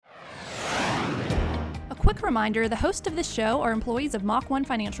quick reminder, the hosts of this show are employees of Mach 1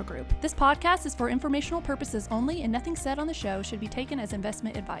 Financial Group. This podcast is for informational purposes only, and nothing said on the show should be taken as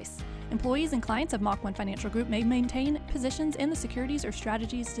investment advice. Employees and clients of Mach 1 Financial Group may maintain positions in the securities or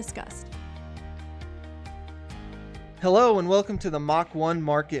strategies discussed. Hello and welcome to the Mach 1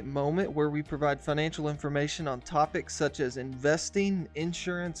 Market Moment, where we provide financial information on topics such as investing,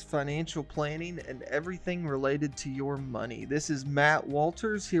 insurance, financial planning, and everything related to your money. This is Matt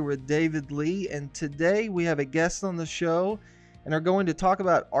Walters here with David Lee, and today we have a guest on the show and are going to talk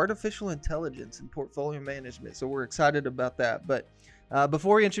about artificial intelligence and portfolio management. So we're excited about that. But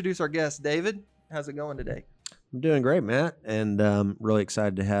before we introduce our guest, David, how's it going today? I'm doing great, Matt, and really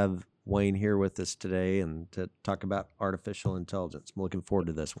excited to have Wayne here with us today and to talk about artificial intelligence. I'm looking forward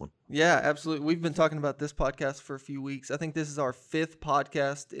to this one. Yeah, absolutely. We've been talking about this podcast for a few weeks. I think this is our 5th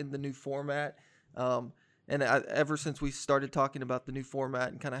podcast in the new format. Ever since we started talking about the new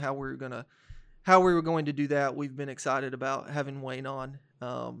format and kind of how we were going to do that, we've been excited about having Wayne on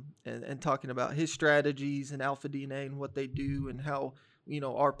and talking about his strategies and Alpha DNA and what they do and how,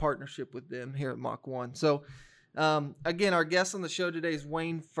 our partnership with them here at Mach 1. So, again, our guest on the show today is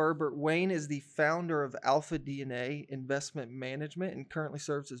Wayne Ferbert. Wayne is the founder of Alpha DNA Investment Management and currently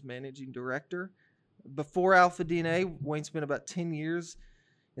serves as managing director. Before Alpha DNA, Wayne spent about 10 years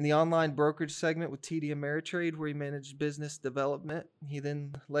in the online brokerage segment with TD Ameritrade, where he managed business development. He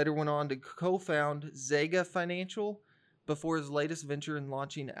then later went on to co-found Zega Financial before his latest venture in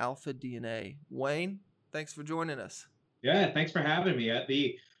launching Alpha DNA. Wayne, thanks for joining us. Yeah, thanks for having me.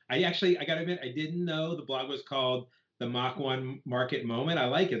 I got to admit, I didn't know the blog was called the Mach 1 Market Moment. I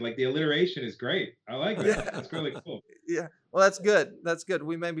like it. Like, the alliteration is great. I like it. Yeah. That's really cool. Yeah. Well, that's good. That's good.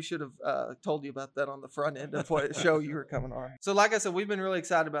 We maybe should have told you about that on the front end of what show you were coming on. So like I said, we've been really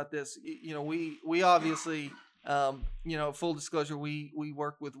excited about this. We obviously, full disclosure, we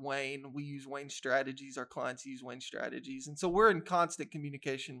work with Wayne. We use Wayne's strategies. Our clients use Wayne's strategies. And so we're in constant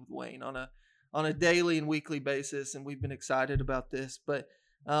communication with Wayne on a daily and weekly basis. And we've been excited about this. But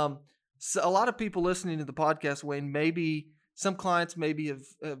so a lot of people listening to the podcast, Wayne, maybe some clients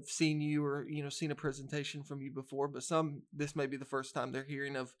have seen you or, seen a presentation from you before, but this may be the first time they're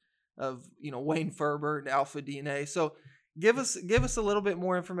hearing of Wayne Ferbert and Alpha DNA. So give us a little bit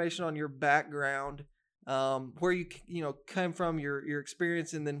more information on your background, where you came from, your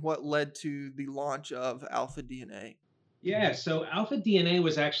experience, and then what led to the launch of Alpha DNA. Yeah. So Alpha DNA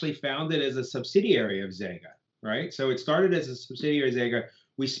was actually founded as a subsidiary of Zega, right? So it started as a subsidiary of Zega.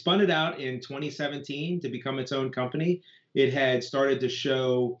 We spun it out in 2017 to become its own company. It had started to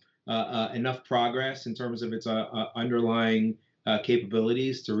show enough progress in terms of its underlying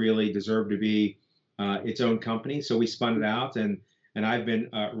capabilities to really deserve to be its own company. So we spun it out, and I've been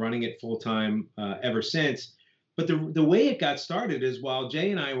running it full time ever since. But the way it got started is while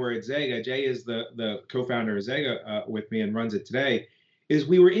Jay and I were at Zega, Jay is the co-founder of Zega with me and runs it today, is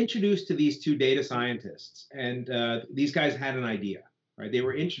we were introduced to these two data scientists, and these guys had an idea. Right? They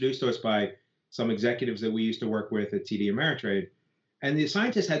were introduced to us by some executives that we used to work with at TD Ameritrade. And the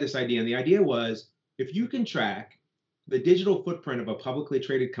scientists had this idea. And the idea was, if you can track the digital footprint of a publicly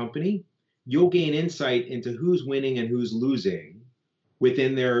traded company, you'll gain insight into who's winning and who's losing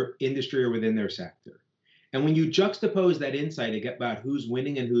within their industry or within their sector. And when you juxtapose that insight about who's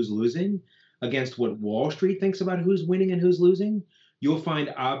winning and who's losing against what Wall Street thinks about who's winning and who's losing, you'll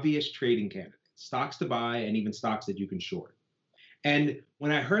find obvious trading candidates, stocks to buy, and even stocks that you can short. And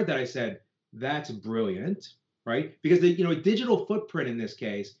when I heard that, I said, that's brilliant, right? Because the digital footprint in this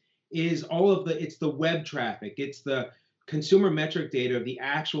case is it's the web traffic, it's the consumer metric data of the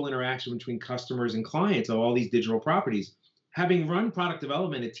actual interaction between customers and clients of all these digital properties. Having run product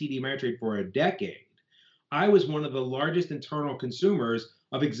development at TD Ameritrade for a decade, I was one of the largest internal consumers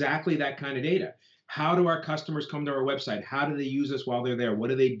of exactly that kind of data. How do our customers come to our website? How do they use us while they're there? What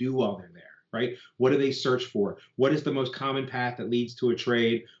do they do while they're there? Right? What do they search for? What is the most common path that leads to a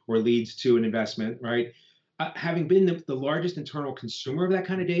trade or leads to an investment, right? Having been the largest internal consumer of that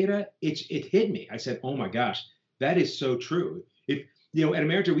kind of data, it hit me. I said, oh my gosh, that is so true. If, at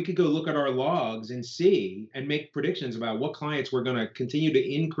Ameritrade, we could go look at our logs and see and make predictions about what clients we're going to continue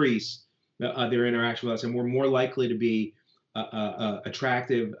to increase their interaction with us, and we're more likely to be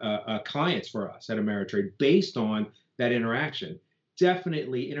attractive clients for us at Ameritrade based on that interaction.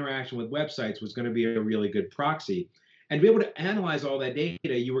 Definitely interaction with websites was going to be a really good proxy. And to be able to analyze all that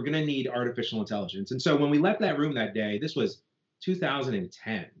data, you were going to need artificial intelligence. And so when we left that room that day, this was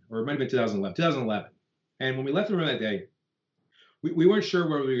 2010, or it might have been 2011. And when we left the room that day, we weren't sure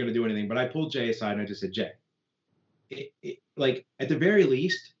where we were going to do anything, but I pulled Jay aside and I just said, Jay, like at the very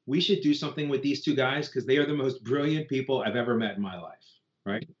least, we should do something with these two guys because they are the most brilliant people I've ever met in my life,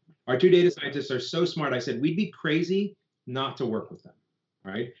 right? Our two data scientists are so smart. I said, we'd be crazy not to work with them,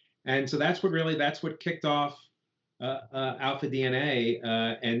 right? And so that's what kicked off Alpha DNA,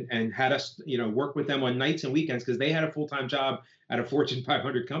 and had us, work with them on nights and weekends, because they had a full-time job at a Fortune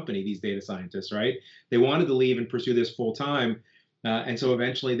 500 company, these data scientists, right? They wanted to leave and pursue this full-time. And so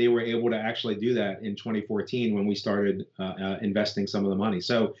eventually they were able to actually do that in 2014 when we started investing some of the money.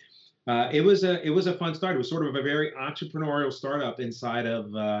 So it was a fun start. It was sort of a very entrepreneurial startup inside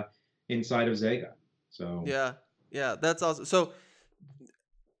of Zega. So yeah, that's awesome. So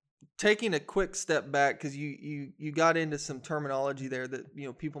taking a quick step back, because you got into some terminology there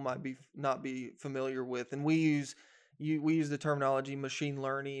that people might not be familiar with, and we use the terminology machine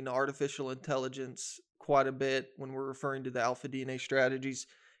learning, artificial intelligence quite a bit when we're referring to the Alpha DNA strategies.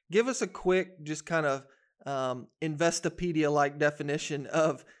 Give us a quick, just kind of Investopedia-like definition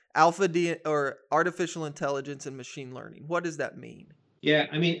of Alpha DNA or artificial intelligence and machine learning. What does that mean? Yeah,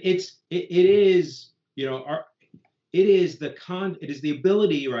 I mean, it is the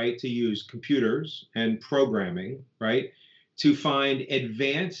ability, right, to use computers and programming, right, to find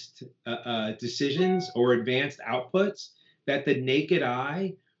advanced decisions or advanced outputs that the naked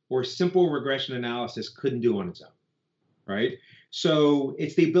eye or simple regression analysis couldn't do on its own, right? So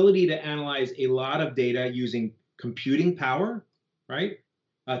it's the ability to analyze a lot of data using computing power, right,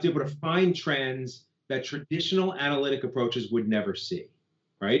 to be able to find trends that traditional analytic approaches would never see,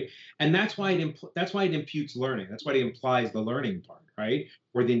 right? And that's why it imputes learning. That's why it implies the learning part, right,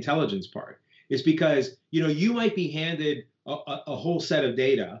 or the intelligence part. Is because you might be handed a whole set of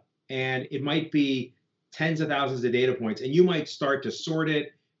data, and it might be tens of thousands of data points, and you might start to sort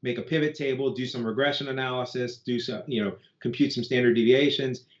it, make a pivot table, do some regression analysis, do some compute some standard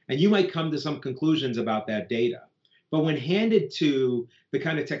deviations, and you might come to some conclusions about that data. But when handed to the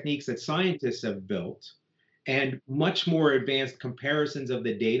kind of techniques that scientists have built, and much more advanced comparisons of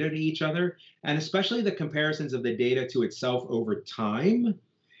the data to each other, and especially the comparisons of the data to itself over time,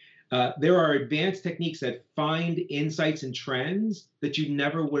 there are advanced techniques that find insights and trends that you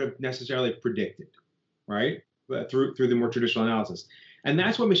never would have necessarily predicted, right? Through the more traditional analysis. And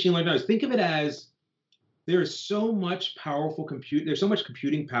that's what machine learning does. Think of it as there's so much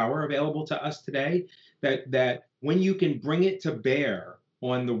computing power available to us today that when you can bring it to bear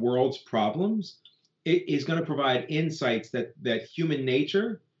on the world's problems, it is going to provide insights that human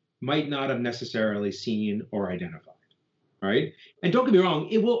nature might not have necessarily seen or identified, right? And don't get me wrong,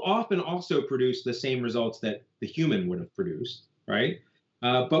 it will often also produce the same results that the human would have produced, right?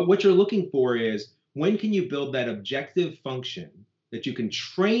 But what you're looking for is, when can you build that objective function that you can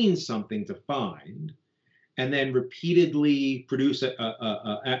train something to find, and then repeatedly produce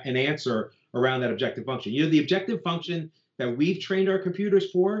an answer around that objective function? The objective function that we've trained our computers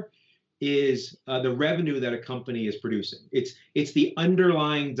for is the revenue that a company is producing. It's the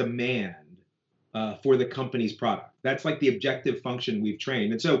underlying demand for the company's product. That's like the objective function we've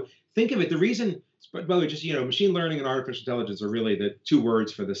trained. And so think of it, the reason, by the way, just, machine learning and artificial intelligence are really the two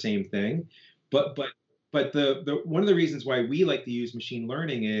words for the same thing. But the one of the reasons why we like to use machine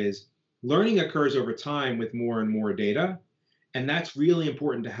learning is learning occurs over time with more and more data. And that's really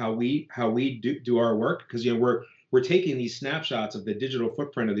important to how we do our work, because we're taking these snapshots of the digital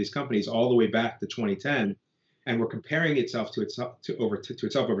footprint of these companies all the way back to 2010, and we're comparing itself to itself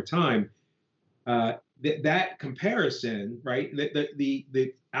over time. That comparison, right?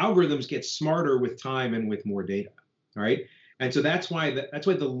 The algorithms get smarter with time and with more data, right? And so that's why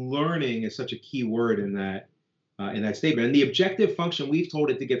the learning is such a key word in that statement. And the objective function we've told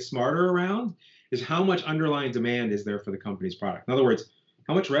it to get smarter around is how much underlying demand is there for the company's product. In other words,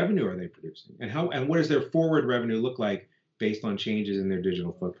 how much revenue are they producing, and what does their forward revenue look like based on changes in their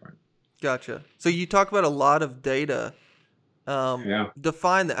digital footprint? Gotcha. So you talk about a lot of data. Yeah.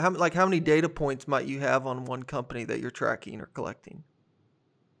 Define that. How many data points might you have on one company that you're tracking or collecting?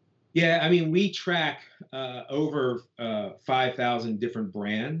 Yeah, I mean, we track over 5,000 different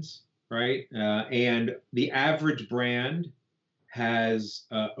brands, right? And the average brand has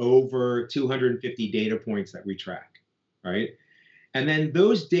over 250 data points that we track, right? And then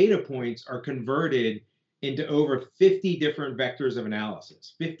those data points are converted into over 50 different vectors of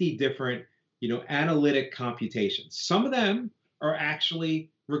analysis, 50 different, analytic computations. Some of them are actually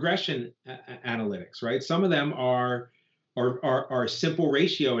regression analytics, right? Some of them are simple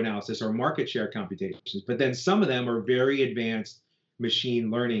ratio analysis or market share computations, but then some of them are very advanced machine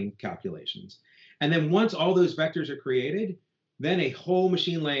learning calculations. And then once all those vectors are created, then a whole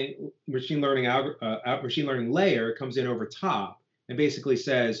machine learning layer comes in over top and basically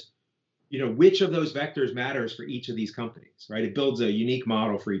says, which of those vectors matters for each of these companies, right? It builds a unique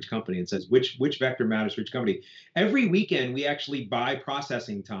model for each company and says which vector matters for each company. Every weekend, we actually buy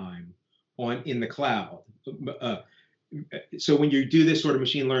processing time in the cloud. So when you do this sort of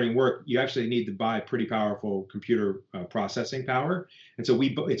machine learning work, you actually need to buy pretty powerful computer processing power. And so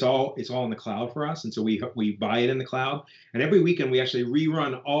it's all in the cloud for us. And so we buy it in the cloud. And every weekend we actually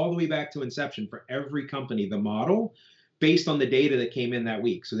rerun all the way back to inception for every company, the model based on the data that came in that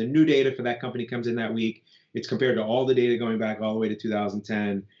week. So the new data for that company comes in that week. It's compared to all the data going back all the way to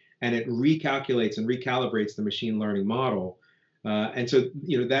 2010, and it recalculates and recalibrates the machine learning model. And so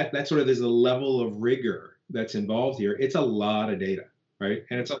that sort of is a level of rigor that's involved here. It's a lot of data, right?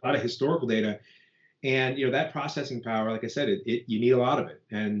 And it's a lot of historical data. And that processing power, like I said, you need a lot of it,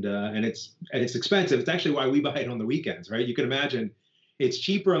 and it's expensive. It's actually why we buy it on the weekends, right? You can imagine it's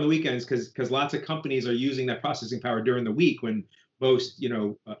cheaper on the weekends because lots of companies are using that processing power during the week when most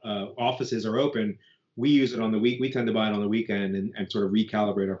offices are open. We use it on the week. We tend to buy it on the weekend and sort of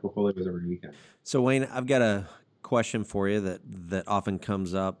recalibrate our portfolios every weekend. So Wayne, I've got a question for you that often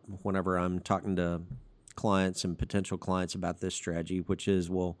comes up whenever I'm talking to clients and potential clients about this strategy, which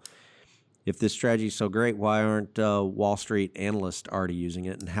is, well, if this strategy is so great, why aren't Wall Street analysts already using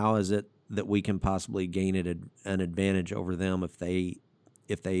it? And how is it that we can possibly gain an advantage over them if they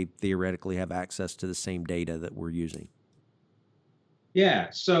theoretically have access to the same data that we're using? Yeah,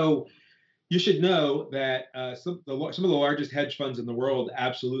 so you should know that some of the largest hedge funds in the world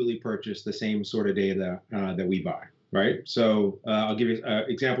absolutely purchase the same sort of data that we buy, right? So I'll give you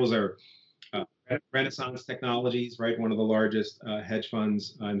examples are Renaissance Technologies, right? One of the largest hedge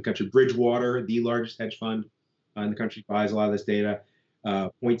funds in the country. Bridgewater, the largest hedge fund in the country, buys a lot of this data.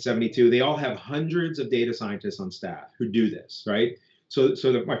 Point72, they all have hundreds of data scientists on staff who do this, right? So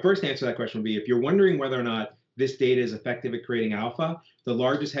my first answer to that question would be, if you're wondering whether or not this data is effective at creating alpha, the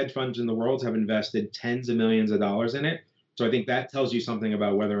largest hedge funds in the world have invested tens of millions of dollars in it. So I think that tells you something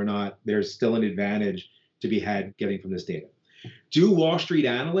about whether or not there's still an advantage to be had getting from this data. Do Wall Street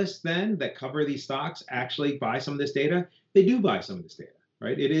analysts then that cover these stocks actually buy some of this data? They do buy some of this data,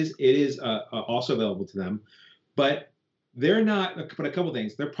 right? It is also available to them, but they're not. But a couple of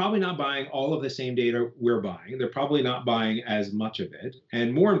things: they're probably not buying all of the same data we're buying. They're probably not buying as much of it,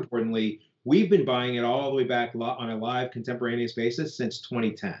 and more importantly, we've been buying it all the way back on a live contemporaneous basis since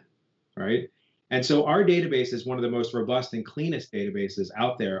 2010, right? And so our database is one of the most robust and cleanest databases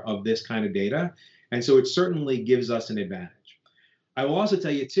out there of this kind of data, and so it certainly gives us an advantage. I will also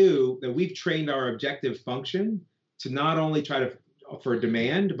tell you, too, that we've trained our objective function to not only try to for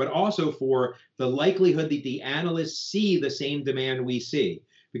demand, but also for the likelihood that the analysts see the same demand we see.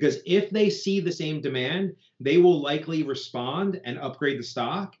 Because if they see the same demand, they will likely respond and upgrade the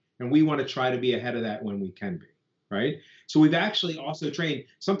stock. And we want to try to be ahead of that when we can be, right? So we've actually also trained,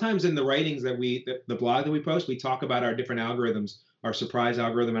 sometimes in the writings the blog that we post, we talk about our different algorithms, our surprise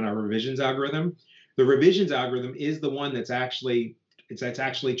algorithm and our revisions algorithm. The revisions algorithm is the one that's actually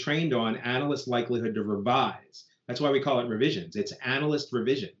trained on analyst likelihood to revise. That's why we call it revisions. It's analyst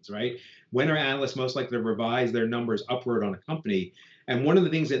revisions, right? When are analysts most likely to revise their numbers upward on a company? And one of the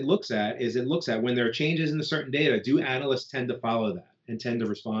things it looks at when there are changes in the certain data, do analysts tend to follow that and tend to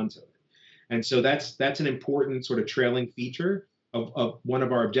respond to it? And so that's an important sort of trailing feature of one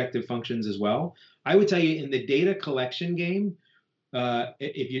of our objective functions as well. I would tell you, in the data collection game,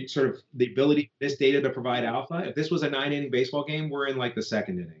 if you sort of the ability for this data to provide alpha, if this was a 9-inning baseball game, we're in like the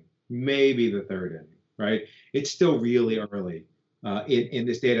second inning, maybe the third inning, right? It's still really early in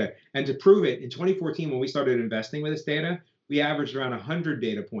this data. And to prove it, in 2014, when we started investing with this data, we averaged around 100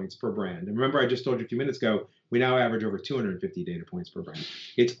 data points per brand. And remember, I just told you a few minutes ago, we now average over 250 data points per brand.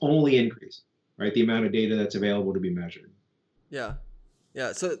 It's only increased, right? The amount of data that's available to be measured. Yeah.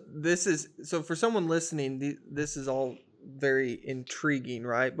 So so for someone listening, this is all very intriguing,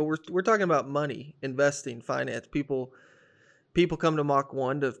 right? But we're talking about money, investing, finance. People come to Mach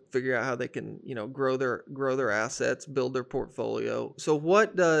 1 to figure out how they can, grow their assets, build their portfolio. So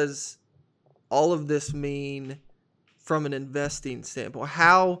what does all of this mean from an investing standpoint?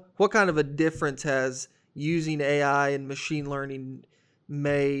 What kind of a difference has using AI and machine learning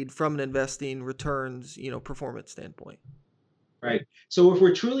made from an investing returns, performance standpoint? Right. So if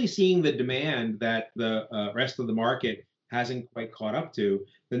we're truly seeing the demand that the rest of the market hasn't quite caught up to,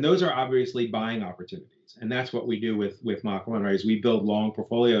 then those are obviously buying opportunities. And that's what we do with Mach 1, right? Is we build long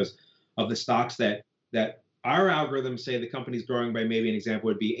portfolios of the stocks that our algorithms say the company's growing by, maybe an example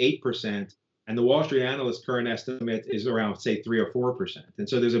would be 8%, and the Wall Street analyst current estimate is around, say, 3 or 4%. And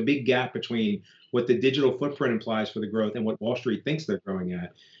so there's a big gap between what the digital footprint implies for the growth and what Wall Street thinks they're growing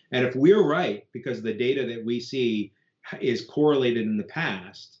at. And if we're right, because the data that we see is correlated in the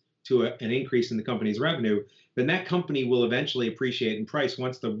past to an increase in the company's revenue, then that company will eventually appreciate in price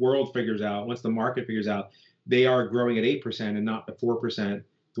once the world figures out, once the market figures out they are growing at 8% and not the 4%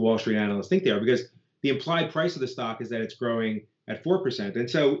 the Wall Street analysts think they are, because the implied price of the stock is that it's growing at 4%. And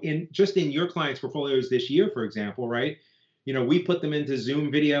so in your clients' portfolios this year, for example, right? We put them into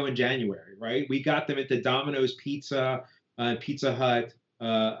Zoom Video in January, right? We got them into Domino's Pizza, Pizza Hut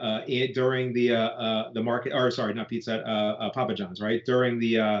during the market, or sorry, not Pizza Hut, Papa John's, right? During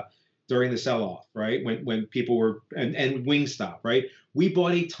the sell-off, right? When people were, and Wingstop, right? We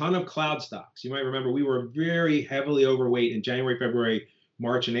bought a ton of cloud stocks. You might remember we were very heavily overweight in January, February,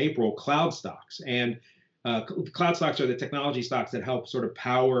 March, and April, cloud stocks. And cloud stocks are the technology stocks that help sort of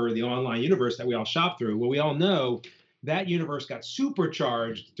power the online universe that we all shop through. Well, we all know that universe got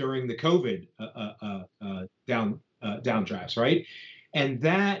supercharged during the COVID downdrafts, right? And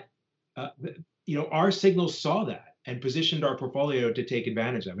that, our signals saw that and positioned our portfolio to take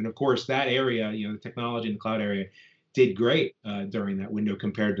advantage of. And of course, that area, the technology and the cloud area, did great during that window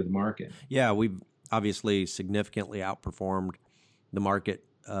compared to the market. Yeah, we've obviously significantly outperformed the market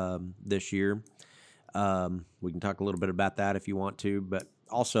this year. We can talk a little bit about that if you want to, but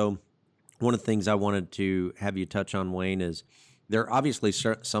also one of the things I wanted to have you touch on, Wayne, is there are obviously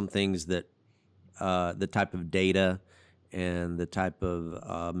some things that the type of data and the type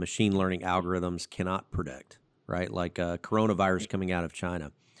of machine learning algorithms cannot predict, right? Like coronavirus coming out of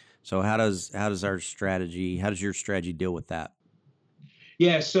China. So how does your strategy deal with that?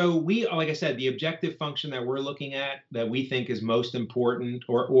 Yeah, so we, like I said, the objective function that we're looking at that we think is most important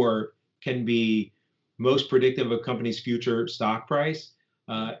or can be most predictive of a company's future stock price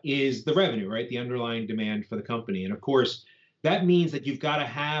is the revenue, right? The underlying demand for the company. And of course, that means that you've got to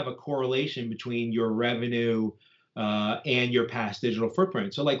have a correlation between your revenue and your past digital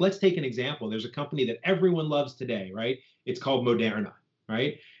footprint. So let's take an example. There's a company that everyone loves today, right? It's called Moderna,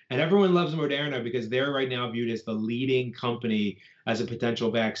 right? And everyone loves Moderna because they're right now viewed as the leading company as a potential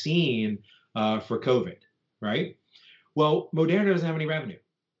vaccine for COVID, right? Well, Moderna doesn't have any revenue,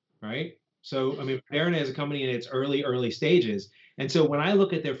 right? So, Moderna is a company in its early stages. And so when I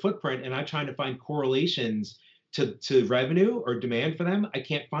look at their footprint and I'm trying to find correlations to revenue or demand for them, I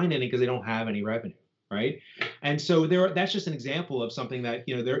can't find any because they don't have any revenue, right? And so that's just an example of something that,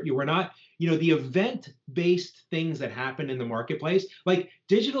 we're not, the event-based things that happen in the marketplace, like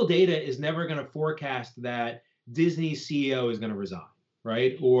digital data is never going to forecast that Disney's CEO is going to resign,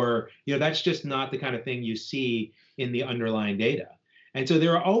 right? Or, that's just not the kind of thing you see in the underlying data. And so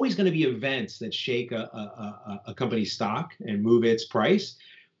there are always going to be events that shake a company's stock and move its price,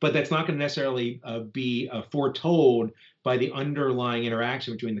 but that's not going to necessarily be foretold by the underlying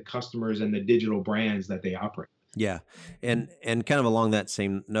interaction between the customers and the digital brands that they operate. Yeah, and kind of along that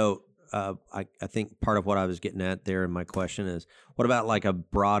same note, I think part of what I was getting at there in my question is, what about like a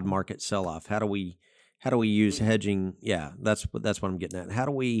broad market sell-off? How do we use hedging? Yeah, that's what I'm getting at. How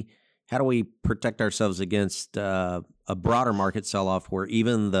do we protect ourselves against a broader market sell-off where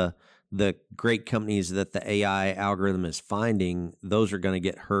even the great companies that the AI algorithm is finding, those are going to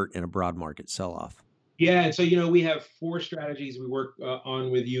get hurt in a broad market sell-off? Yeah, and so we have 4 strategies we work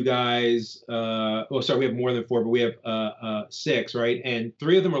on with you guys. We have more than 4, but we have 6, right? And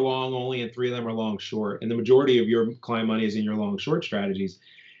 3 of them are long only, and 3 of them are long short. And the majority of your client money is in your long short strategies.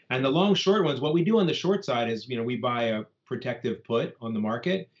 And the long short ones, what we do on the short side is, we buy a protective put on the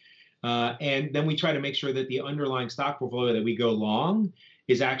market, and then we try to make sure that the underlying stock portfolio that we go long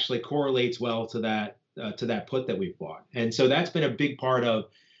is actually correlates well to that put that we've bought. And so that's been a big part of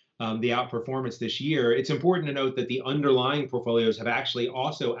the outperformance this year. It's important to note that the underlying portfolios have actually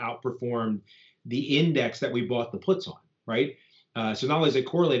also outperformed the index that we bought the puts on, right? So not only is it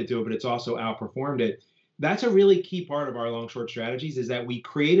correlated to it, but it's also outperformed it. That's a really key part of our long short strategies, is that we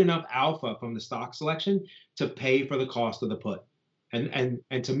create enough alpha from the stock selection to pay for the cost of the put. And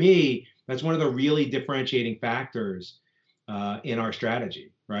to me, that's one of the really differentiating factors in our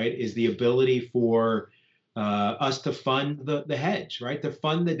strategy, right? Is the ability for us to fund the hedge, right? To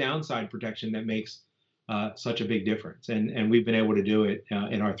fund the downside protection that makes such a big difference. And we've been able to do it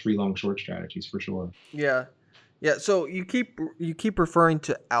in our 3 long short strategies for sure. Yeah. So you keep referring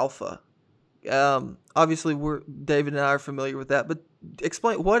to alpha. Obviously David and I are familiar with that, but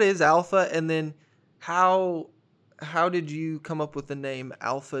explain, what is alpha, and then how did you come up with the name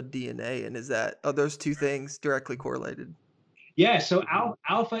Alpha DNA, and are those 2 things directly correlated? Yeah, so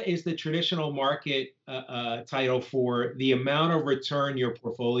alpha is the traditional market title for the amount of return your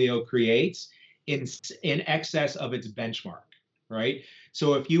portfolio creates in excess of its benchmark, right?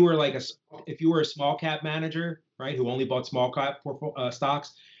 So if you were a small cap manager, right, who only bought small cap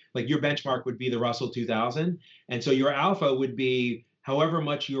stocks, like your benchmark would be the Russell 2000, and so your alpha would be however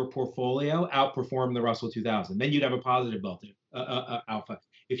much your portfolio outperformed the Russell 2000. Then you'd have a positive alpha.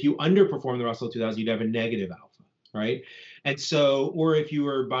 If you underperform the Russell 2000, you'd have a negative alpha, right? And so, or if you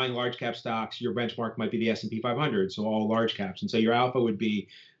were buying large cap stocks, your benchmark might be the S&P 500, so all large caps. And so your alpha would be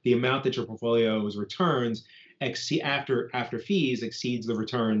the amount that your portfolio's returns after fees exceeds the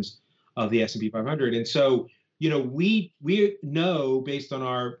returns of the S&P 500. And so, we know based on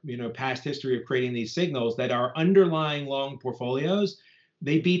our past history of creating these signals that our underlying long portfolios,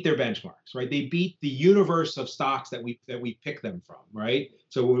 they beat their benchmarks, right? They beat the universe of stocks that we pick them from, right?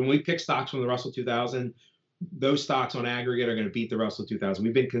 So when we pick stocks from the Russell 2000, those stocks on aggregate are going to beat the Russell 2000.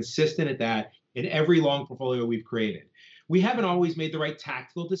 We've been consistent at that in every long portfolio we've created. We haven't always made the right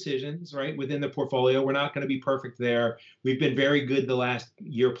tactical decisions, right, within the portfolio. We're not going to be perfect there. We've been very good the last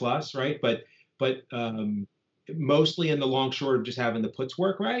year plus, right? But mostly in the long short of just having the puts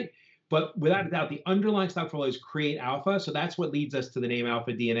work right. But without a doubt, the underlying stock portfolios create alpha. So that's what leads us to the name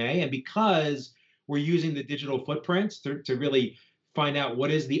Alpha DNA. And because we're using the digital footprints to really find out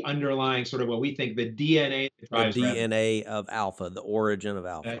what is the underlying sort of what we think the DNA that drives the DNA revenue. of alpha, the origin of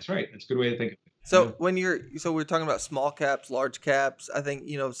alpha. That's right. That's a good way to think of it. So we're talking about small caps, large caps. I think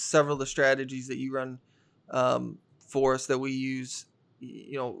several of the strategies that you run for us that we use,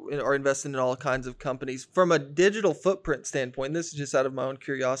 are investing in all kinds of companies. From a digital footprint standpoint, this is just out of my own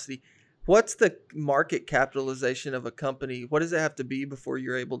curiosity. What's the market capitalization of a company? What does it have to be before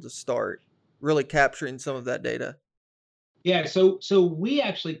you're able to start really capturing some of that data? Yeah, so we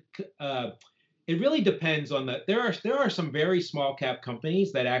actually it really depends on there are some very small cap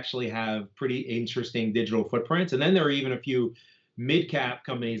companies that actually have pretty interesting digital footprints, and then there are even a few mid cap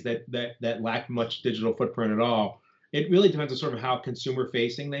companies that lack much digital footprint at all. It really depends on sort of how consumer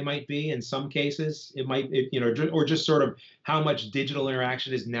facing they might be. In some cases, it might, or just sort of how much digital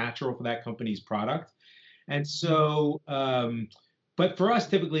interaction is natural for that company's product. And so, but for us,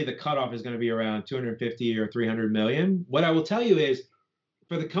 typically the cutoff is going to be around 250 or 300 million. What I will tell you is,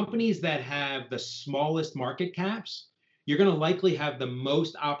 for the companies that have the smallest market caps, you're going to likely have the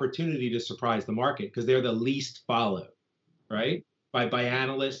most opportunity to surprise the market because they're the least followed, right? By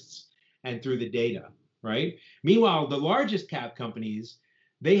analysts and through the data, right? Meanwhile, the largest cap companies,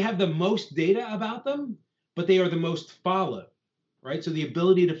 they have the most data about them, but they are the most followed, right? So the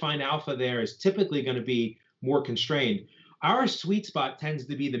ability to find alpha there is typically going to be more constrained. Our sweet spot tends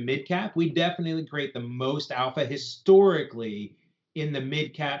to be the mid cap. We definitely create the most alpha historically in the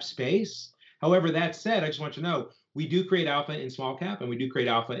mid cap space. However, that said, I just want you to know, we do create alpha in small cap and we do create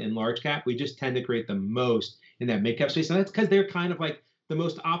alpha in large cap. We just tend to create the most in that mid cap space. And that's because they're kind of like the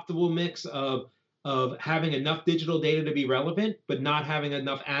most optimal mix of having enough digital data to be relevant, but not having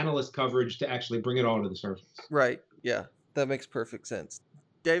enough analyst coverage to actually bring it all to the surface. Right. Yeah, that makes perfect sense.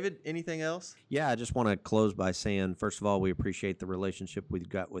 David, anything else? Yeah, I just want to close by saying, first of all, we appreciate the relationship we've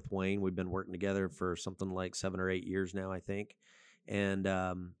got with Wayne. We've been working together for something like 7 or 8 years now, I think. And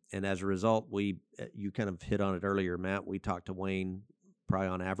as a result, you kind of hit on it earlier, Matt. We talk to Wayne probably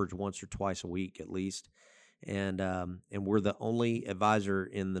on average once or twice a week at least, and we're the only advisor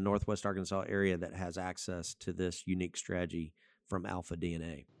in the Northwest Arkansas area that has access to this unique strategy from Alpha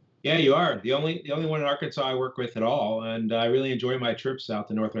DNA. Yeah, you are the only one in Arkansas I work with at all, and I really enjoy my trips out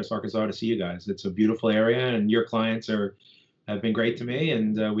to Northwest Arkansas to see you guys. It's a beautiful area, and your clients have been great to me,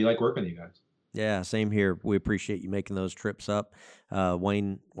 and we like working with you guys. Yeah, same here. We appreciate you making those trips up.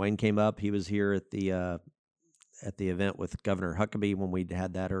 Wayne came up. He was here at the event with Governor Huckabee when we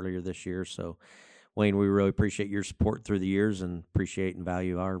had that earlier this year. So, Wayne, we really appreciate your support through the years and appreciate and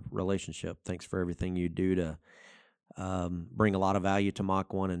value our relationship. Thanks for everything you do to bring a lot of value to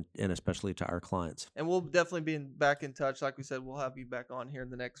Mach 1 and especially to our clients. And we'll definitely be back in touch. Like we said, we'll have you back on here in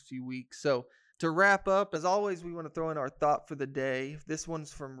the next few weeks. So to wrap up, as always, we want to throw in our thought for the day. This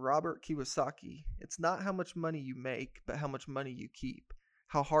one's from Robert Kiyosaki. It's not how much money you make, but how much money you keep,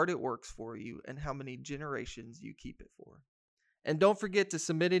 how hard it works for you, and how many generations you keep it for. And don't forget to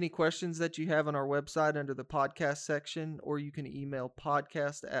submit any questions that you have on our website under the podcast section, or you can email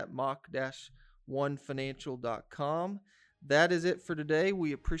podcast@mach-1financial.com. That is it for today.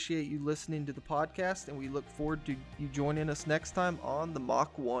 We appreciate you listening to the podcast, and we look forward to you joining us next time on the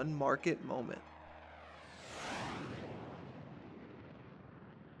Mach 1 Market Moment.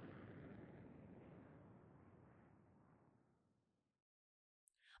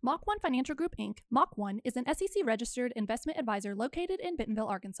 Mach 1 Financial Group, Inc., Mach 1, is an SEC-registered investment advisor located in Bentonville,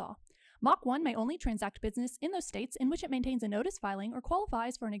 Arkansas. Mach 1 may only transact business in those states in which it maintains a notice filing or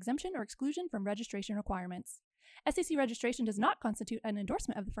qualifies for an exemption or exclusion from registration requirements. SEC registration does not constitute an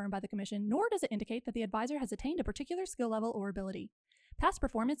endorsement of the firm by the Commission, nor does it indicate that the advisor has attained a particular skill level or ability. Past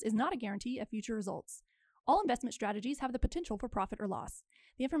performance is not a guarantee of future results. All investment strategies have the potential for profit or loss.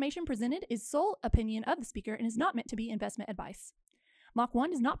 The information presented is sole opinion of the speaker and is not meant to be investment advice. Mach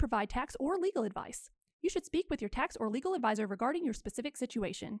 1 does not provide tax or legal advice. You should speak with your tax or legal advisor regarding your specific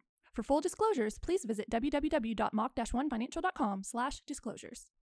situation. For full disclosures, please visit www.mach-1financial.com/disclosures.